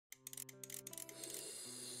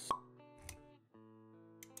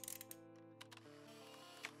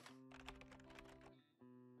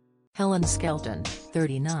Helen Skelton,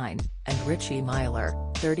 39, and Richie Myler,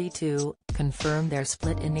 32, confirmed their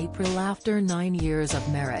split in April after 9 years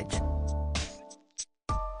of marriage.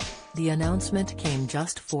 The announcement came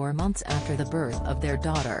just 4 months after the birth of their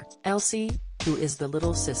daughter, Elsie, who is the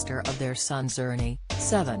little sister of their sons Ernie,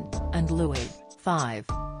 7, and Louis, 5.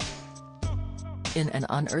 In an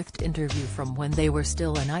unearthed interview from when they were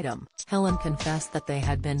still an item, Helen confessed that they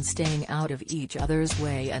had been staying out of each other's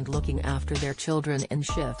way and looking after their children in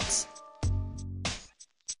shifts.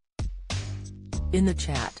 In the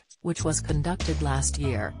chat, which was conducted last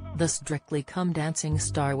year, the Strictly Come Dancing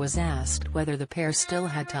star was asked whether the pair still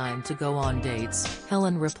had time to go on dates.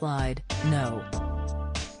 Helen replied, "No.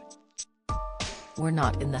 We're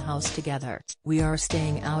not in the house together, we are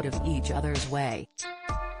staying out of each other's way.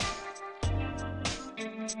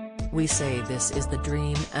 We say this is the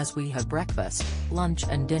dream as we have breakfast, lunch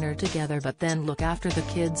and dinner together but then look after the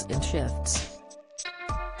kids in shifts."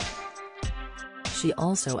 She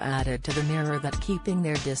also added to the Mirror that keeping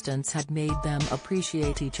their distance had made them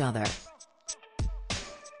appreciate each other.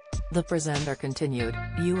 The presenter continued,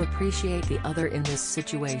 "You appreciate the other in this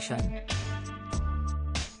situation.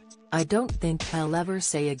 I don't think I'll ever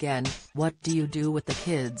say again, 'What do you do with the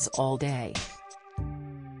kids all day?'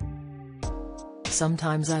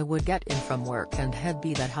 Sometimes I would get in from work and he'd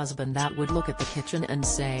be that husband that would look at the kitchen and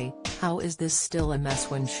say, 'How is this still a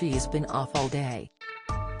mess when she's been off all day?'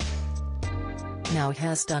 Now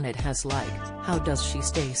has done it has like, how does she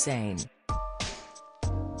stay sane?"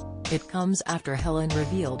 It comes after Helen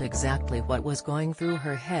revealed exactly what was going through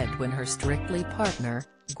her head when her Strictly partner,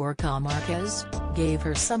 Gorka Marquez, gave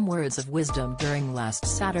her some words of wisdom during last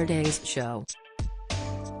Saturday's show.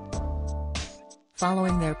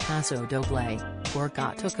 Following their Paso Doble,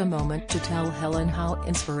 Gorka took a moment to tell Helen how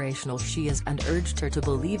inspirational she is and urged her to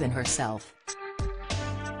believe in herself.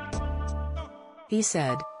 He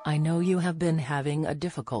said, "I know you have been having a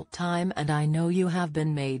difficult time and I know you have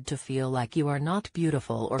been made to feel like you are not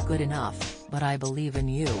beautiful or good enough, but I believe in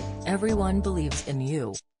you, everyone believes in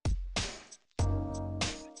you.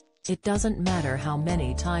 It doesn't matter how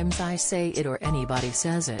many times I say it or anybody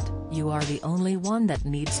says it, you are the only one that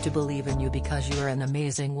needs to believe in you because you're an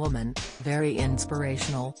amazing woman, very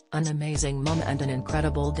inspirational, an amazing mom and an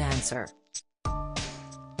incredible dancer.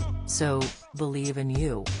 So, believe in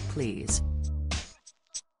you, please."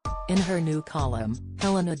 In her new column,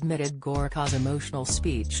 Helen admitted Gorka's emotional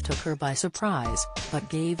speech took her by surprise, but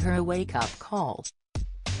gave her a wake-up call.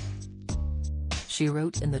 She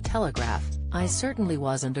wrote in the Telegraph, "I certainly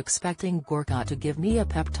wasn't expecting Gorka to give me a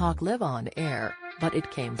pep talk live on air, but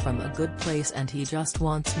it came from a good place and he just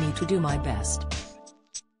wants me to do my best."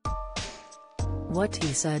 What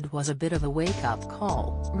he said was a bit of a wake-up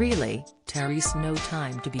call. Really, Terry's no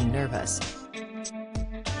time to be nervous.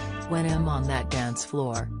 When I'm on that dance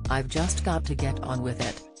floor, I've just got to get on with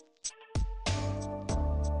it.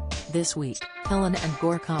 This week, Helen and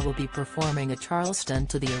Gorka will be performing at Charleston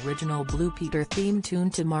to the original Blue Peter theme tune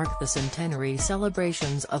to mark the centenary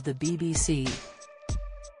celebrations of the BBC.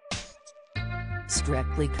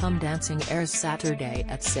 Strictly Come Dancing airs Saturday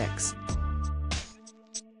at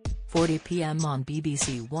 6:40 p.m. on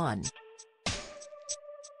BBC One.